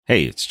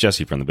Hey, it's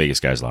Jesse from the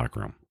Biggest Guys Locker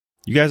Room.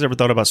 You guys ever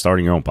thought about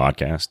starting your own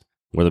podcast?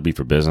 Whether it be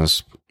for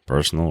business,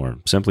 personal, or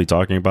simply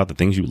talking about the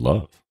things you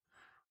love?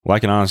 Well, I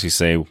can honestly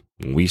say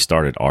when we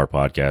started our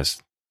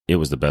podcast, it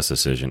was the best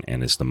decision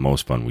and it's the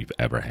most fun we've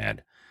ever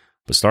had.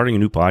 But starting a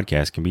new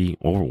podcast can be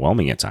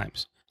overwhelming at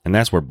times. And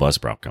that's where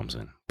Buzzsprout comes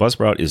in.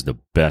 Buzzsprout is the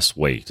best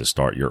way to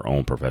start your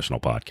own professional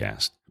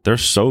podcast. They're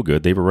so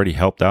good, they've already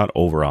helped out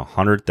over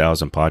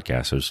 100,000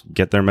 podcasters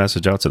get their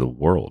message out to the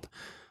world.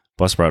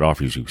 Buzzsprout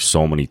offers you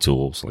so many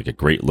tools, like a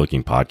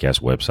great-looking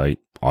podcast website,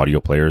 audio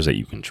players that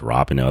you can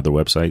drop into other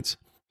websites,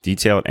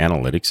 detailed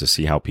analytics to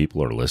see how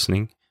people are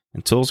listening,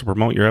 and tools to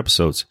promote your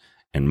episodes,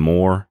 and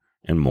more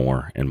and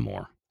more and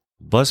more.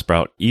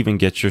 Buzzsprout even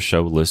gets your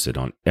show listed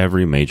on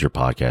every major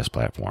podcast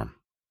platform,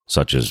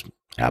 such as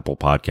Apple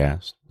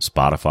Podcasts,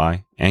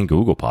 Spotify, and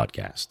Google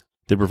Podcasts.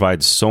 They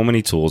provide so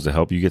many tools to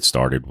help you get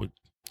started with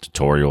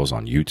tutorials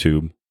on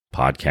YouTube,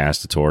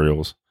 podcast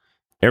tutorials,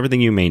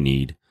 everything you may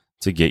need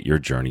to get your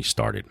journey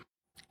started.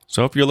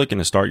 So if you're looking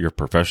to start your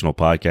professional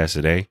podcast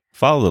today,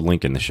 follow the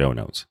link in the show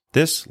notes.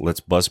 This lets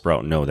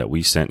Buzzsprout know that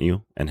we sent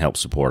you and help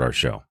support our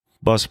show.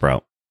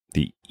 Buzzsprout,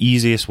 the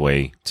easiest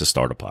way to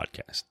start a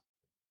podcast.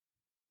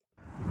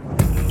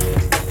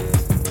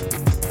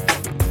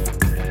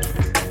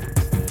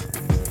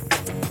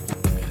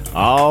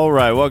 All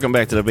right, welcome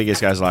back to the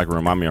Biggest Guys Locker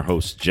Room. I'm your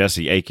host,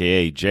 Jesse,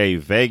 a.k.a. Jay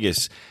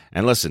Vegas.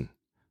 And listen,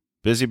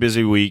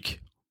 busy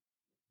week.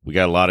 We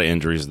got a lot of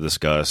injuries to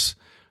discuss.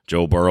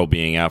 Joe Burrow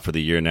being out for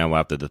the year now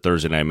after the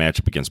Thursday night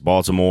matchup against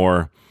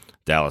Baltimore.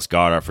 Dallas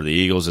Goedert for the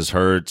Eagles is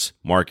hurt.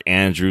 Mark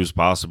Andrews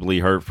possibly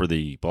hurt for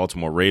the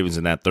Baltimore Ravens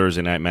in that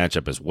Thursday night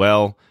matchup as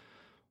well.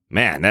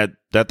 Man,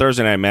 that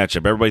Thursday night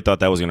matchup, everybody thought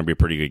that was going to be a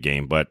pretty good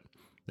game, but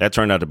that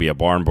turned out to be a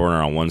barn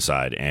burner on one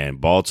side,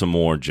 and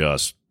Baltimore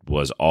just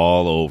was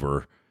all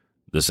over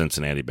the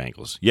Cincinnati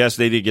Bengals. Yes,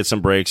 they did get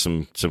some breaks,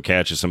 some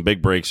catches, some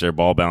big breaks there,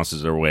 ball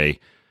bounces their way,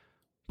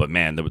 but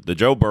man, the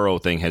Joe Burrow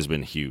thing has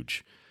been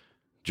huge.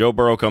 Joe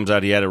Burrow comes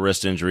out, he had a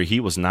wrist injury. He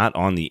was not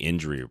on the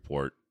injury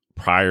report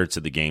prior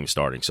to the game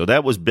starting. So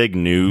that was big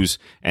news.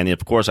 And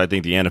of course, I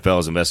think the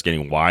NFL is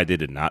investigating why they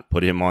did not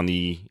put him on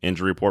the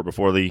injury report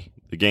before the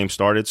game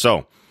started.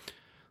 So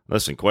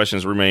listen,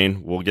 questions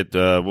remain. We'll get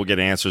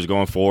answers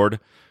going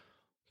forward.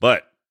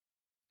 But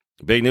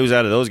big news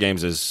out of those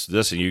games is,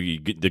 listen,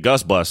 the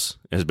Gus Bus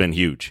has been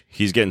huge.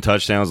 He's getting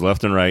touchdowns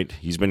left and right.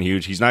 He's been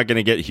huge. He's not going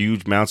to get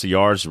huge amounts of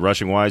yards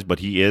rushing-wise, but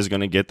he is going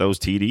to get those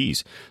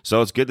TDs.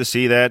 So it's good to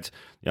see that.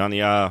 On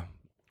the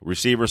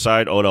receiver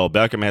side, Odell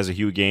Beckham has a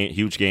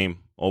huge game,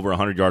 over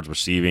 100 yards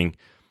receiving.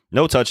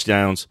 No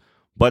touchdowns,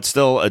 but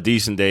still a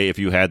decent day if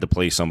you had to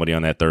play somebody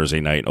on that Thursday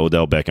night.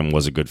 Odell Beckham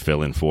was a good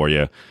fill-in for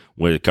you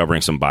with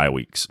covering some bye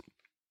weeks.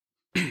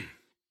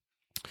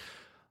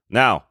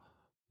 Now,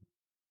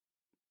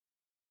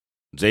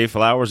 Zay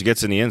Flowers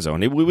gets in the end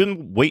zone. We've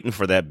been waiting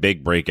for that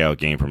big breakout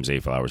game from Zay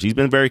Flowers. He's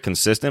been very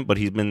consistent, but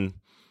he's been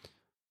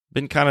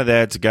kind of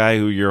that guy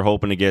who you're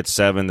hoping to get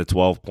 7 to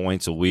 12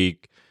 points a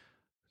week.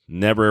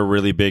 Never a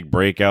really big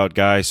breakout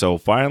guy. So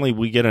finally,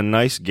 we get a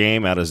nice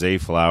game out of Zay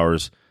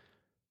Flowers.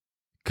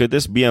 Could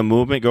this be a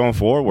movement going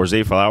forward where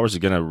Zay Flowers is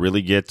going to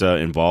really get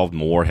involved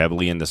more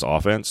heavily in this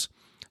offense,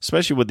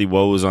 especially with the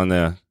woes on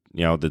the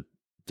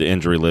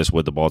injury list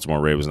with the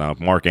Baltimore Ravens now? If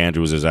Mark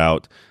Andrews is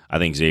out, I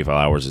think Zay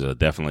Flowers is a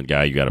definite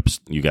guy you got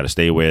to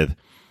stay with.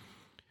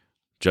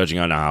 Judging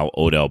on how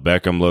Odell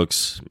Beckham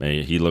looks,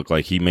 he looked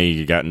like he may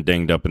have gotten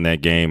dinged up in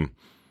that game.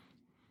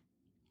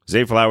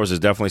 Zay Flowers is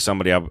definitely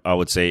somebody I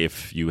would say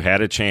if you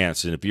had a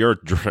chance, and if your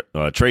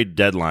trade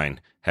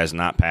deadline has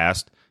not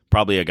passed,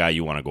 probably a guy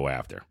you want to go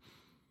after.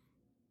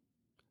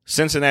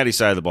 Cincinnati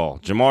side of the ball,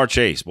 Ja'Marr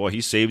Chase, boy,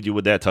 he saved you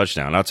with that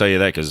touchdown. I'll tell you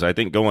that because I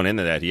think going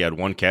into that, he had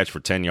one catch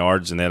for 10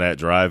 yards in that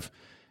drive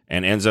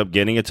and ends up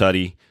getting a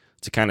tutty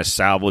to kind of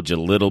salvage a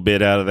little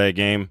bit out of that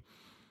game.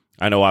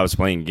 I know I was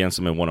playing against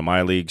him in one of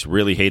my leagues.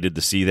 Really hated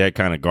to see that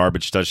kind of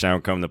garbage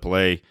touchdown come to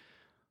play.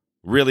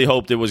 Really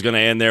hoped it was going to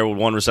end there with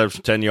one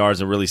reception, 10 yards,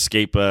 and really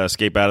escape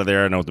out of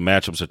there. I know the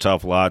matchups are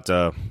tough a lot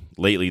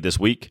lately this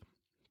week.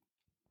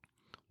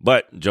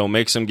 But Joe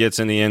Mixon gets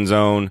in the end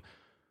zone.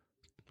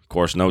 Of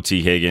course, no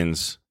T.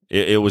 Higgins.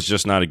 It was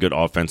just not a good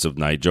offensive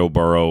night. Joe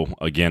Burrow,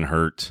 again,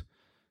 hurt.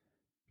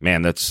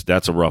 Man, that's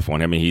a rough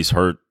one. I mean, he's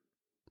hurt.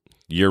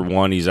 Year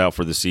 1, he's out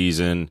for the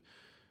season.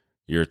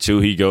 Year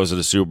 2, he goes to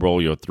the Super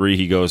Bowl. Year 3,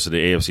 he goes to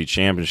the AFC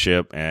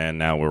Championship. And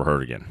now we're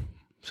hurt again.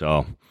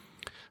 So,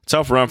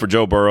 tough run for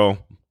Joe Burrow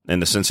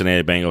and the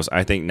Cincinnati Bengals.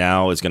 I think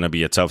now is going to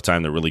be a tough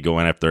time to really go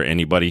in after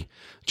anybody.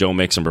 Joe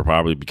Mixon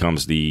probably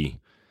becomes the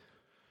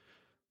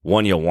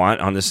one you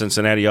want on the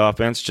Cincinnati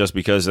offense just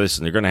because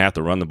they're going to have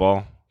to run the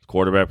ball.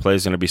 Quarterback play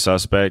is going to be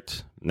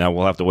suspect. Now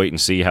we'll have to wait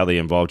and see how they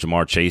involve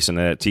Ja'Marr Chase in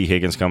that. T.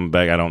 Higgins coming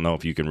back. I don't know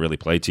if you can really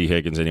play T.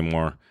 Higgins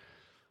anymore.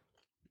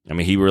 I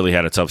mean, he really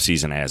had a tough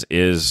season as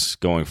is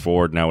going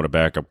forward now with a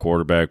backup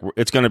quarterback.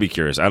 It's going to be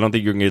curious. I don't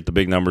think you're going to get the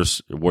big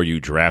numbers where you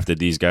drafted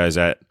these guys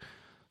at.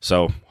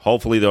 So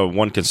hopefully the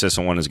one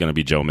consistent one is going to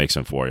be Joe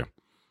Mixon for you.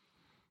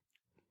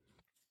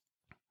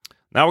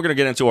 Now we're going to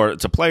get into our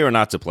to play or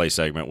not to play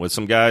segment with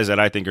some guys that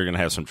I think are going to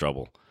have some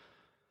trouble.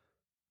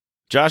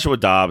 Joshua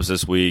Dobbs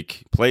this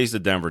week plays the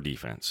Denver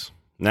defense.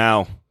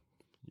 Now,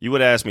 you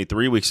would ask me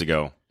 3 weeks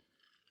ago,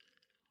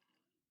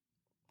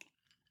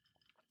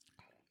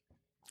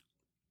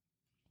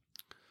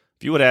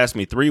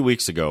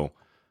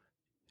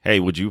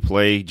 hey, would you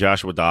play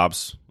Joshua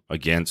Dobbs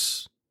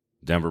against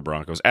Denver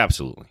Broncos?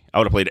 Absolutely. I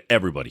would have played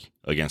everybody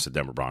against the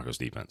Denver Broncos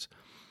defense.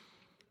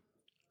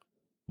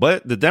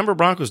 But the Denver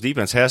Broncos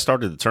defense has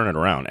started to turn it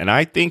around, and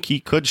I think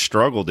he could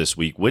struggle this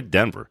week with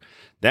Denver.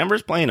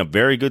 Denver's playing a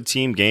very good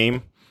team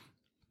game.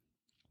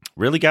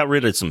 Really got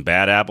rid of some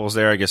bad apples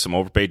there. I guess some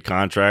overpaid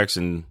contracts,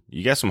 and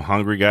you got some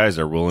hungry guys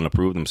that are willing to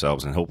prove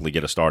themselves and hopefully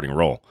get a starting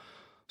role.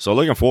 So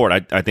looking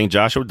forward, I think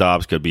Joshua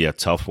Dobbs could be a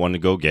tough one to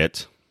go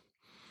get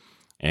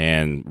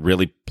and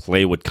really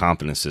play with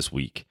confidence this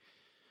week.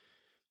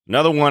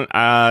 Another one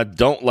I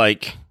don't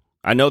like.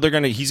 I know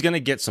he's gonna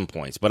get some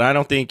points, but I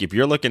don't think if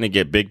you're looking to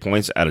get big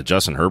points out of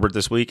Justin Herbert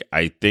this week,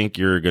 I think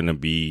you're gonna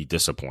be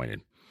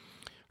disappointed.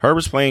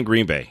 Herbert's playing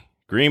Green Bay.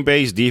 Green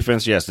Bay's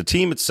defense, yes, the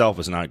team itself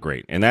is not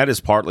great, and that is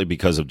partly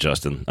because of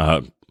Jordan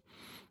Love.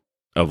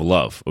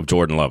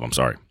 I'm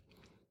sorry,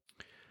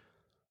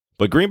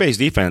 but Green Bay's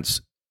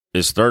defense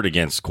is third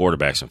against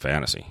quarterbacks in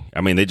fantasy.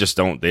 I mean, they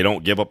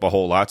don't give up a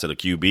whole lot to the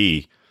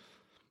QB,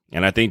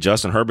 and I think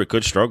Justin Herbert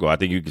could struggle. I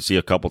think you could see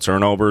a couple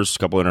turnovers, a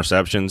couple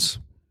interceptions.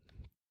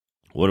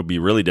 Would be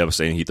really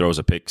devastating. He throws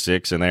a pick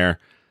six in there.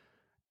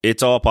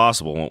 It's all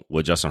possible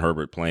with Justin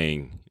Herbert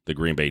playing the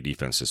Green Bay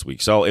defense this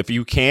week. So if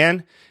you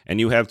can, and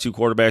you have two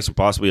quarterbacks and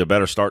possibly a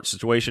better start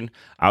situation,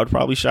 I would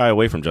probably shy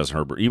away from Justin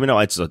Herbert, even though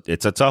it's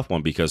a tough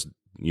one because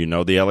the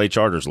LA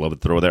Chargers love to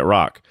throw that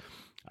rock.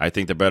 I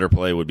think the better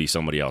play would be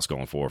somebody else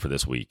going forward for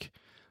this week.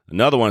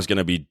 Another one is going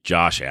to be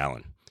Josh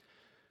Allen.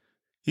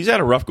 He's had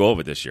a rough go of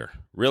it this year.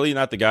 Really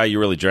not the guy you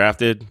really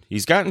drafted.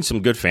 He's gotten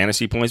some good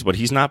fantasy points, but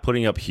he's not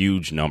putting up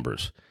huge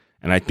numbers.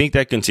 And I think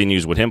that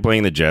continues with him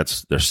playing the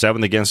Jets. They're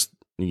 7th against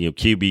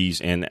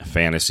QBs in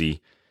fantasy.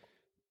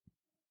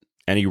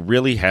 And he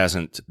really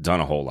hasn't done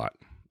a whole lot.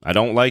 I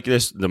don't like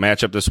this. The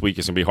matchup this week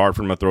is going to be hard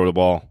for him to throw the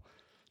ball.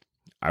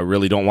 I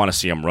really don't want to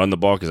see him run the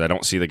ball because I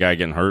don't see the guy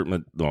getting hurt.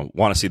 I don't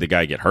want to see the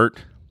guy get hurt.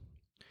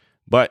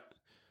 But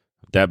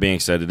that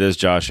being said, it is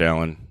Josh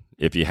Allen.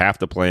 If you have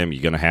to play him,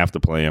 you're going to have to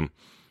play him.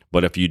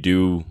 But if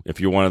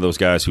you're one of those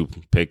guys who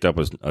picked up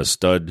a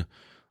stud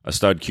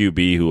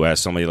QB who has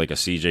somebody like a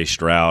CJ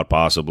Stroud,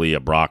 possibly a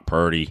Brock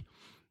Purdy,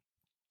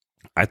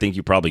 I think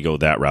you probably go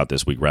that route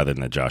this week rather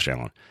than the Josh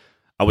Allen.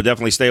 I would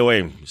definitely stay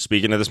away.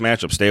 Speaking of this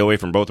matchup, stay away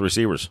from both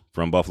receivers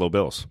from Buffalo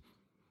Bills.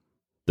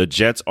 The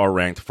Jets are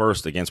ranked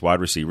first against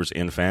wide receivers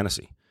in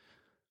fantasy.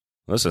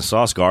 Listen,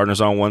 Sauce Gardner's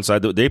on one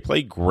side. They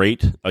play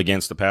great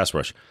against the pass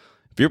rush.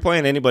 If you're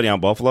playing anybody on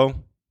Buffalo,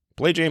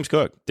 play James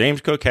Cook.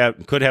 James Cook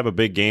could have a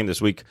big game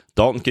this week.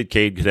 Dalton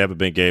Kincaid could have a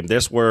big game.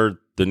 That's where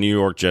the New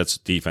York Jets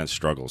defense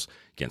struggles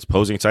against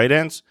opposing tight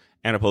ends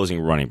and opposing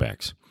running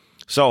backs.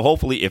 So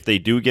hopefully if they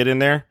do get in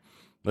there,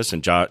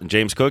 listen,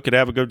 James Cook could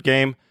have a good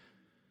game.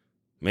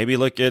 Maybe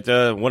look at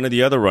one of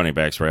the other running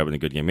backs for having a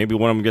good game. Maybe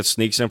one of them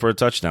sneaks in for a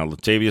touchdown.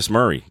 Latavius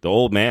Murray, the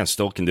old man,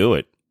 still can do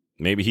it.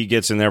 Maybe he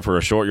gets in there for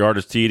a short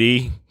yardage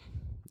TD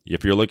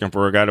if you're looking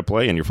for a guy to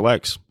play in your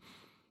flex.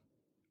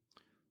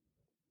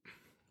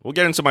 We'll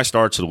get into my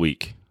starts of the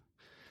week.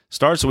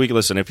 Starts of the week,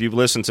 listen, if you've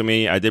listened to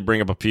me, I did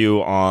bring up a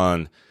few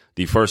on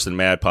the First and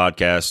Mad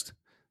podcast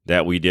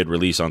that we did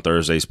release on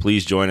Thursdays.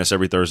 Please join us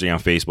every Thursday on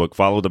Facebook.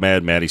 Follow the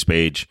Mad Maddie's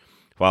page.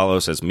 Follow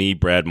us as me,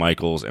 Brad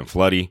Michaels, and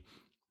Floody.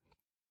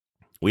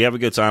 We have a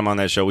good time on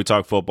that show. We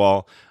talk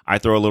football. I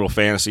throw a little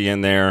fantasy in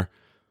there.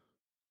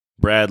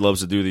 Brad loves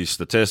to do these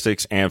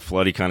statistics, and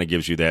Floody kind of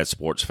gives you that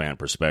sports fan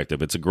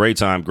perspective. It's a great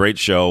time, great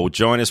show.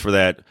 Join us for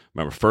that.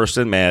 Remember, First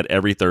and Mad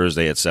every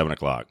Thursday at 7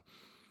 o'clock.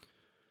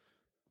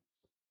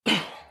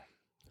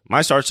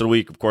 My starts of the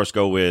week, of course,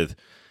 go with,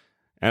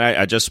 and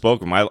I just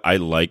spoke of him, I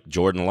like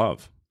Jordan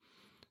Love,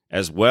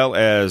 as well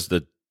as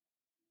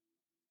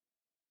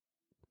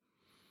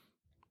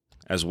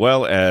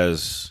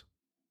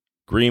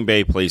Green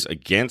Bay plays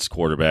against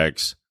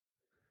quarterbacks.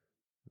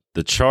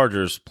 The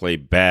Chargers play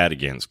bad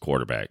against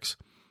quarterbacks.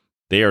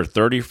 They are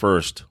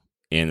 31st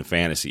in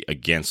fantasy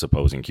against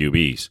opposing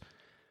QBs.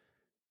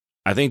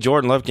 I think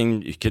Jordan Love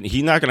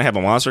he's not going to have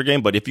a monster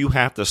game, but if you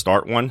have to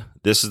start one,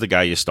 this is the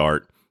guy you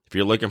start. If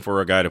you're looking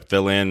for a guy to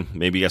fill in,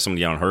 maybe you got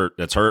somebody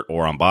that's hurt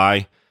or on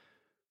bye,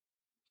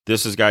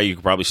 this is a guy you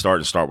could probably start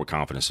with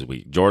confidence this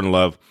week. Jordan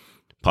Love,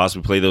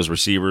 possibly play those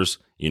receivers.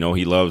 You know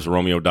he loves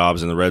Romeo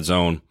Doubs in the red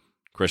zone.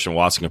 Christian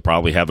Watson could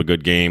probably have a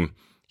good game.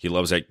 He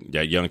loves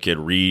that young kid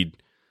Reed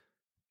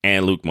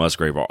and Luke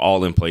Musgrave are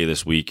all in play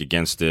this week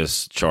against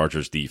this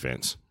Chargers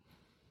defense.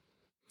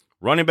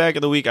 Running back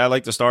of the week, I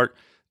like to start.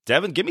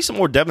 Devin, give me some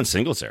more Devin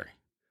Singletary.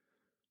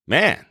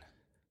 Man,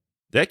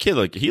 that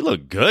kid he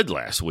looked good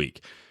last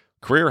week.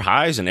 Career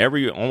highs in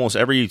almost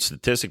every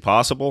statistic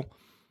possible.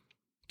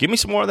 Give me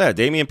some more of that.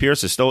 Dameon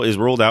Pierce is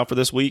ruled out for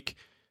this week.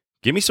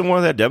 Give me some more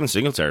of that Devin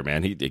Singletary,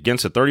 man. He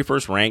against the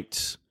 31st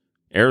ranked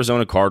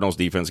Arizona Cardinals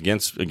defense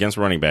against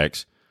running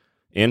backs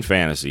in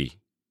fantasy.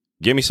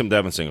 Give me some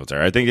Devin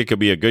Singletary. I think it could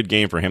be a good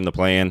game for him to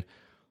play in.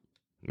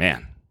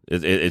 Man,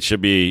 It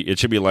should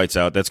be lights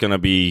out. That's going to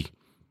be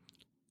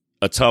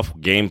a tough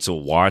game to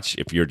watch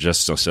if you're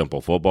just a simple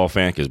football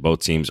fan because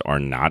both teams are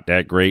not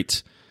that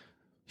great.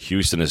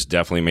 Houston has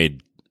definitely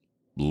made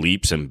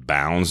leaps and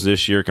bounds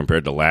this year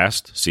compared to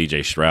last.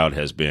 C.J. Stroud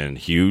has been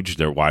huge.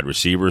 Their wide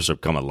receivers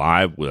have come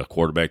alive with a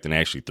quarterback that can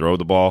actually throw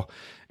the ball.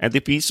 And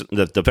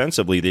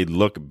defensively, they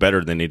look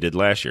better than they did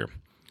last year.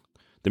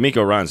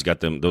 DeMeco Ryans got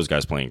those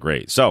guys playing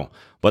great.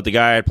 But the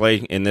guy I'd play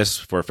in this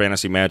for a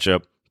fantasy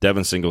matchup,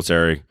 Devin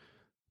Singletary,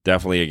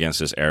 definitely against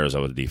this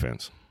Arizona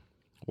defense.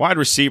 Wide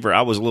receiver,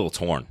 I was a little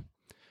torn.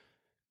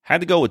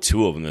 Had to go with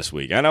two of them this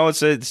week. I know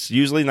it's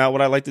usually not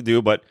what I like to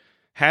do, but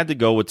had to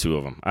go with two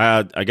of them.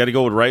 I got to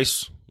go with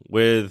Rice.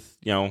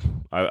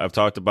 I've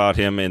talked about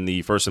him in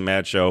the First and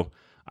Mad show.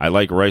 I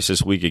like Rice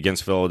this week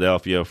against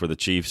Philadelphia for the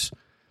Chiefs.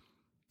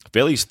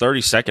 Philly's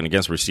 32nd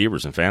against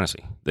receivers in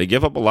fantasy. They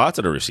give up a lot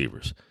to the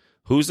receivers.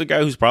 Who's the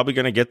guy who's probably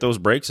going to get those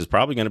breaks? Is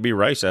probably going to be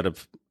Rice out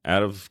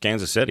of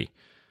Kansas City.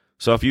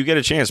 So if you get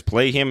a chance,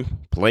 play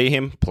him.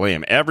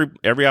 Every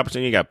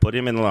opportunity you got, put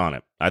him in the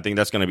lineup. I think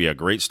that's going to be a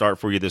great start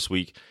for you this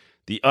week.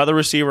 The other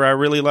receiver I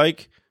really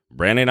like,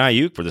 Brandon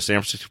Ayuk for the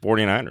San Francisco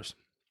 49ers.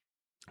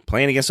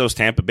 Playing against those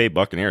Tampa Bay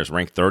Buccaneers,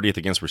 ranked 30th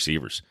against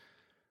receivers.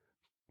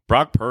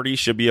 Brock Purdy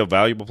should be a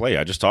valuable play.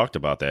 I just talked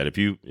about that. If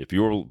you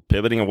were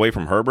pivoting away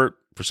from Herbert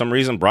for some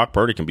reason, Brock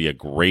Purdy can be a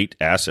great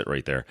asset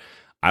right there.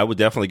 I would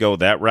definitely go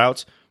that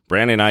route.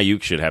 Brandon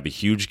Ayuk should have a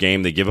huge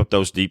game. They give up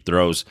those deep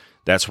throws.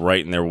 That's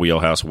right in their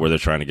wheelhouse where they're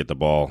trying to get the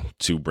ball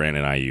to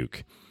Brandon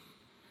Ayuk.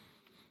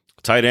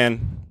 Tight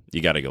end,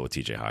 you got to go with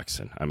TJ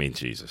Hockenson. I mean,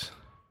 Jesus.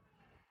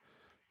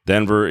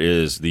 Denver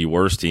is the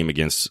worst team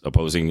against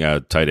opposing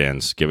tight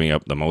ends, giving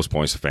up the most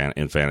points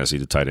in fantasy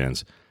to tight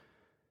ends.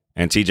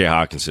 And TJ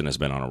Hockenson has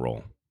been on a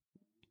roll.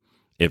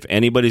 If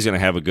anybody's going to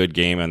have a good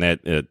game on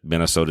that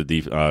Minnesota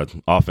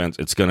offense,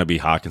 it's going to be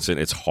Hockenson.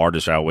 It's hard to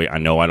shy away. I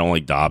know I don't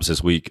like Dobbs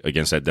this week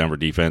against that Denver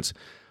defense,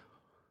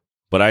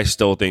 but I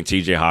still think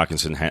TJ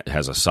Hockenson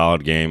has a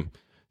solid game.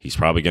 He's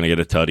probably going to get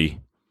a tutty,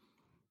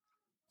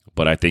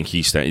 but I think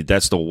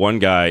that's the one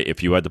guy,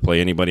 if you had to play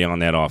anybody on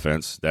that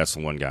offense, that's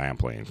the one guy I'm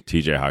playing,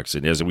 TJ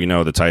Hockenson. As we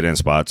know, the tight end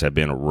spots have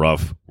been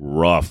rough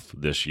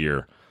this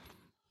year.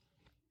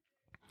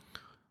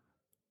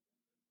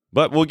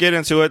 But we'll get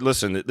into it.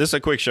 Listen, this is a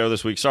quick show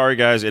this week. Sorry,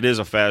 guys. It is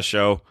a fast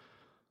show.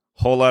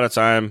 Whole lot of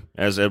time.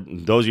 As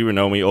those of you who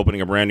know me,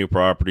 opening a brand new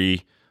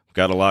property.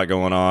 Got a lot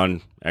going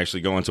on. Actually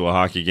going to a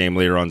hockey game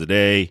later on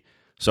today.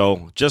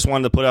 So just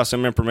wanted to put out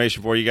some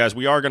information for you guys.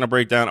 We are going to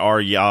break down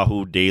our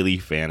Yahoo Daily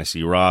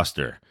Fantasy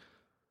roster.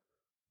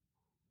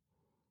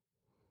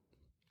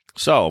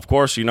 So, of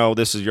course,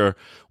 this is your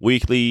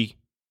weekly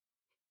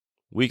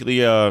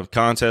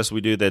contest we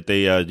do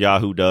that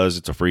Yahoo does.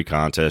 It's a free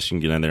contest. You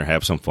can get in there and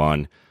have some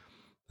fun.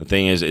 The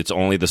thing is, it's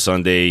only the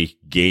Sunday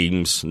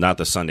games, not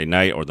the Sunday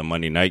night or the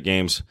Monday night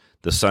games.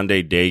 The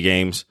Sunday day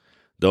games,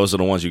 those are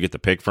the ones you get to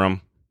pick from.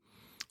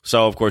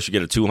 So, of course, you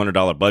get a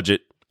 $200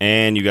 budget,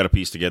 and you got to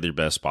piece together your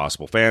best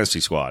possible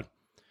fantasy squad.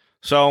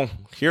 So,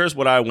 here's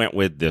what I went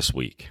with this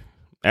week.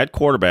 At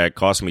quarterback,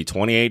 cost me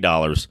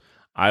 $28.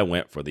 I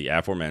went for the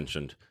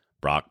aforementioned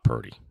Brock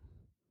Purdy.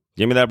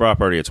 Give me that Brock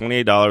Purdy at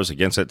 $28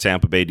 against that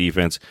Tampa Bay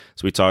defense.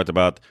 As we talked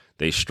about,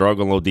 they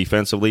struggle a little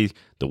defensively.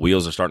 The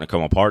wheels are starting to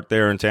come apart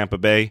there in Tampa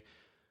Bay.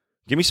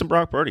 Give me some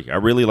Brock Purdy. I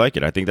really like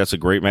it. I think that's a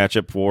great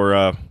matchup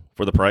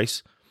for the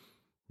price.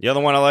 The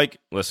other one I like,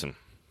 listen,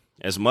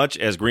 as much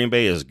as Green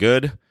Bay is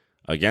good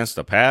against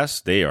the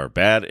pass, they are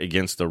bad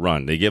against the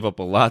run. They give up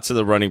a lot to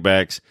the running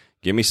backs.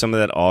 Give me some of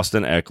that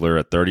Austin Eckler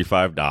at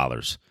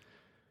 $35.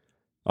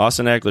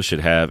 Austin Eckler should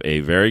have a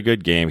very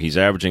good game. He's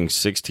averaging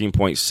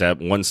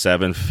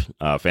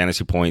 16.17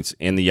 fantasy points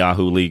in the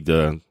Yahoo League,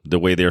 the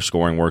way their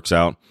scoring works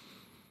out.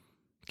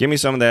 Give me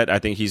some of that. I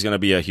think he's going to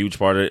be a huge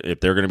part of it.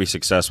 If they're going to be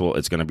successful,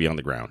 it's going to be on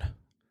the ground.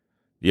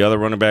 The other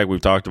running back, we've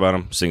talked about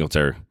him,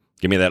 Singletary.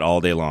 Give me that all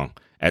day long.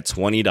 At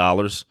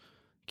 $20,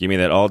 give me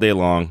that all day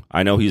long.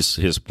 I know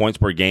his points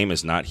per game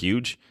is not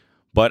huge,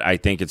 but I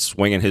think it's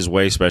swinging his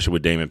way, especially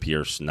with Dameon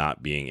Pierce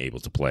not being able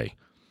to play.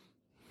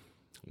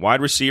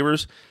 Wide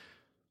receivers,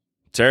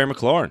 Terry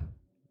McLaurin.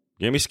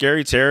 Give me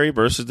Scary Terry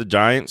versus the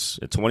Giants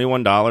at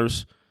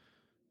 $21.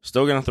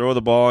 Still going to throw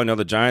the ball. I know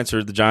the Giants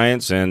are the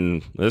Giants.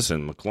 And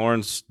listen,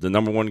 McLaurin's the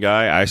number one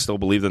guy. I still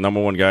believe the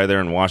number one guy there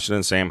in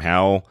Washington, Sam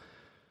Howell.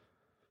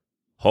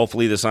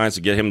 Hopefully the Giants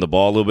to get him the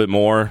ball a little bit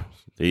more.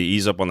 They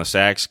ease up on the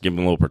sacks, give him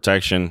a little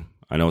protection.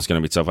 I know it's going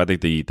to be tough. I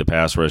think the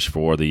pass rush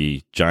for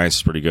the Giants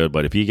is pretty good.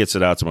 But if he gets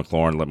it out to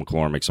McLaurin, let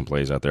McLaurin make some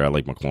plays out there. I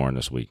like McLaurin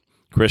this week.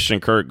 Christian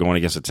Kirk going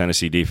against the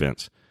Tennessee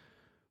defense.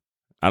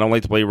 I don't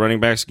like to play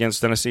running backs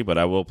against Tennessee, but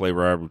I will play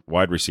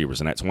wide receivers.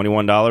 And at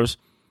 $21,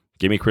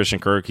 give me Christian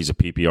Kirk. He's a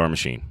PPR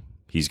machine.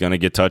 He's going to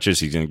get touches.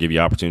 He's going to give you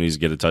opportunities to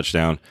get a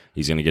touchdown.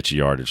 He's going to get you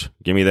yardage.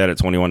 Give me that at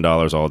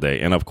 $21 all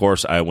day. And, of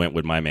course, I went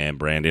with my man,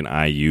 Brandon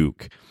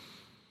Ayuk.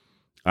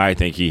 I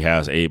think he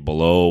has a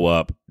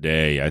blow-up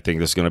day. I think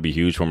this is going to be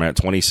huge for him. At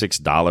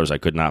 $26, I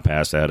could not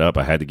pass that up.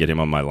 I had to get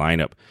him on my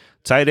lineup.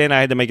 Tight end,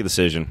 I had to make a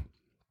decision.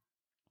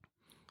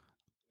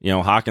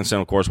 Hockenson,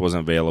 of course,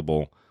 wasn't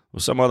available.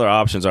 With some other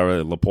options,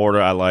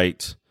 Laporta I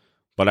liked,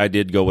 but I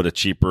did go with a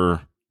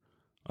cheaper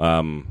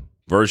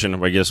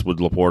version, I guess, with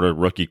Laporta,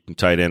 rookie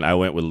tight end. I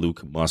went with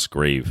Luke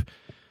Musgrave.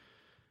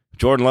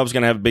 Jordan Love's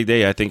going to have a big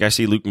day. I think I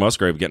see Luke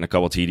Musgrave getting a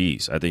couple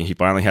TDs. I think he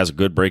finally has a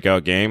good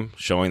breakout game,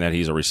 showing that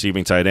he's a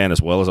receiving tight end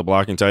as well as a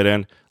blocking tight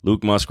end.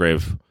 Luke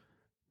Musgrave,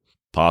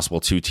 possible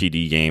 2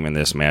 TD game in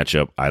this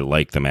matchup. I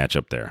like the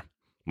matchup there.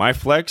 My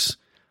flex,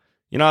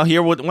 when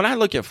I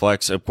look at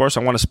flex, of course,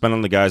 I want to spend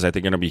on the guys I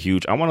think are going to be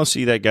huge. I want to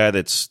see that guy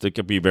that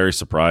could be very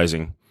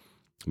surprising.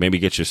 Maybe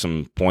get you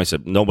some points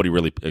that nobody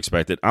really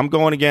expected. I'm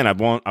going again. I've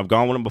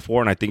gone with him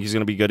before, and I think he's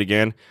going to be good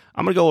again.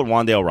 I'm going to go with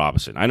Wan'Dale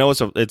Robinson. I know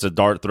it's a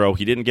dart throw.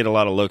 He didn't get a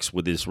lot of looks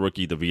with this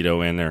rookie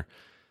DeVito in there.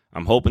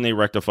 I'm hoping they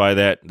rectify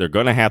that. They're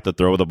going to have to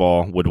throw the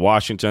ball. With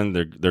Washington,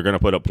 they're going to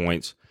put up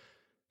points.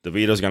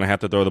 DeVito's going to have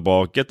to throw the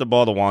ball. Get the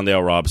ball to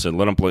Wan'Dale Robinson.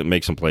 Let him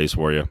make some plays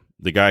for you.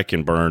 The guy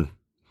can burn.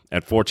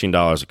 At $14,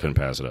 I couldn't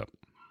pass it up.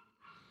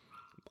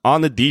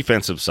 On the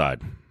defensive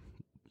side,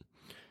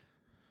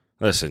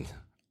 listen,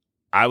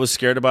 I was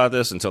scared about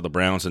this until the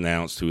Browns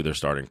announced who their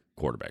starting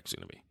quarterback is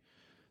going to be.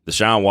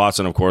 Deshaun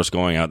Watson, of course,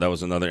 going out. That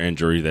was another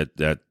injury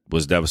that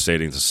was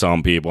devastating to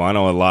some people. I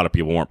know a lot of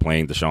people weren't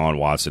playing Deshaun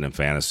Watson in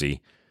fantasy,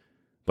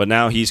 but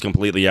now he's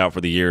completely out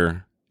for the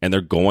year, and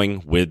they're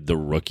going with the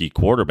rookie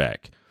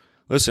quarterback.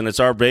 Listen, it's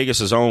our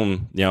Vegas'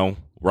 own,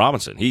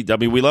 Robinson. We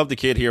loved the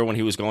kid here when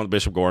he was going to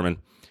Bishop Gorman.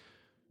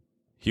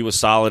 He was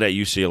solid at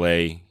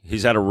UCLA.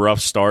 He's had a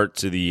rough start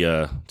to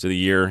the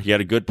year. He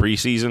had a good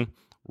preseason,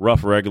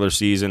 rough regular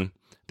season.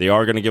 They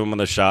are going to give him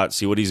another shot,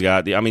 see what he's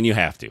got. You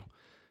have to.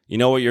 You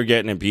know what you're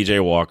getting in P.J.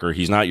 Walker.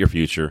 He's not your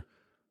future.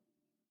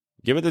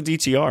 Give it to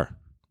DTR.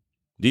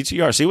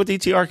 See what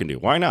DTR can do.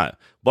 Why not?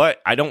 But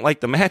I don't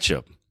like the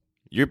matchup.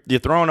 You're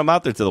throwing them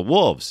out there to the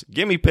Wolves.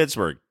 Give me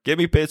Pittsburgh. Give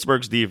me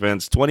Pittsburgh's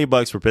defense.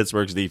 $20 for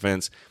Pittsburgh's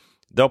defense.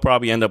 They'll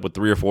probably end up with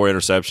 3 or 4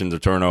 interceptions or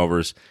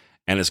turnovers,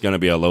 and it's going to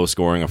be a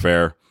low-scoring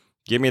affair.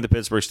 Give me the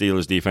Pittsburgh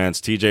Steelers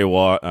defense. T.J.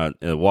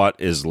 Watt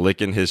is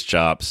licking his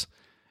chops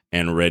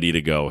and ready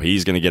to go.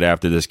 He's going to get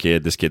after this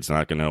kid. This kid's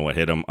not going to know what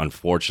hit him.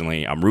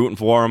 Unfortunately, I'm rooting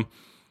for him,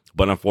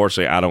 but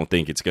unfortunately, I don't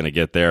think it's going to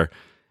get there.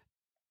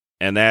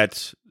 And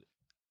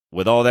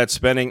with all that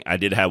spending, I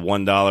did have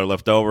 $1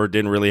 left over.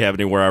 Didn't really have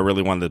anywhere I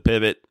really wanted to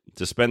pivot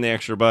to spend the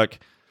extra buck.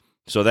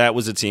 So that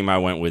was the team I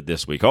went with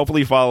this week.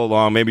 Hopefully you follow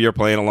along. Maybe you're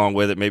playing along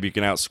with it. Maybe you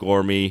can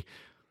outscore me.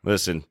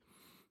 Listen,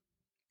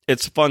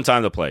 it's a fun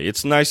time to play.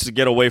 It's nice to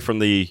get away from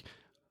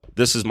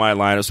this is my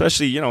line,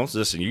 especially,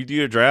 listen, you do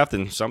your draft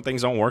and some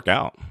things don't work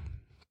out.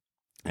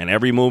 And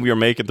every move you're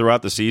making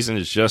throughout the season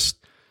is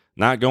just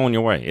not going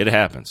your way. It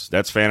happens.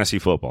 That's fantasy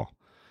football.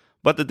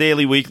 But the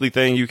daily, weekly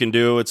thing you can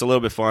do, it's a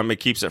little bit fun. It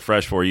keeps it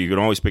fresh for you. You can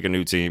always pick a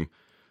new team.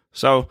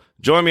 So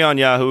join me on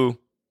Yahoo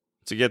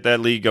to get that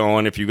league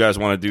going if you guys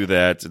want to do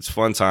that. It's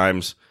fun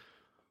times.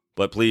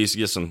 But please,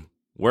 listen,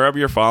 wherever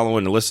you're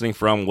following and listening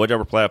from,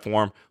 whatever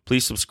platform,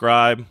 please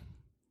subscribe,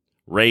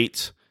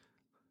 rate,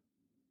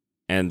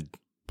 and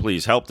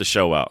please help the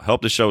show out.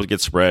 Help the show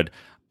get spread.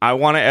 I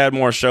want to add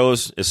more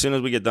shows as soon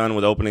as we get done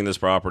with opening this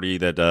property,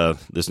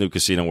 this new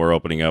casino we're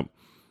opening up.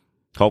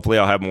 Hopefully,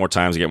 I'll have more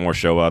time to get more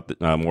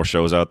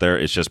shows out there.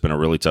 It's just been a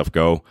really tough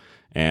go,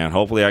 and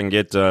hopefully, I can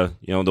get the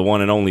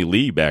one and only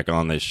Lee back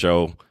on this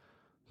show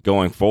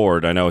going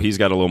forward. I know he's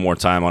got a little more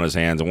time on his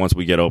hands, and once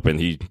we get open,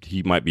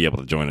 he might be able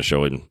to join the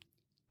show on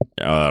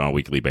a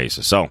weekly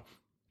basis. So,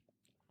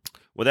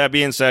 with that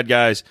being said,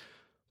 guys,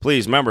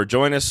 please remember,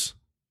 join us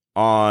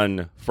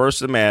on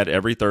First and Mad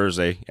every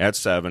Thursday at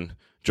 7.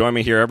 Join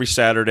me here every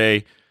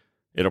Saturday.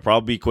 It'll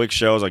probably be quick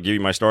shows. I'll give you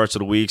my starts of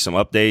the week, some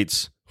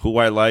updates, who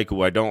I like,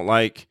 who I don't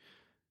like.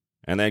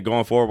 And then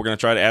going forward, we're going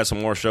to try to add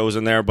some more shows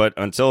in there. But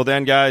until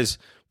then, guys,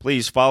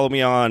 please follow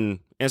me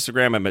on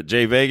Instagram. I'm at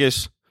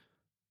JVegas.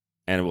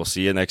 And we'll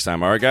see you next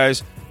time. All right,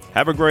 guys,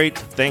 have a great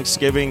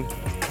Thanksgiving,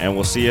 and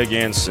we'll see you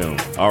again soon.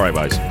 All right,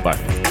 guys.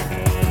 Bye.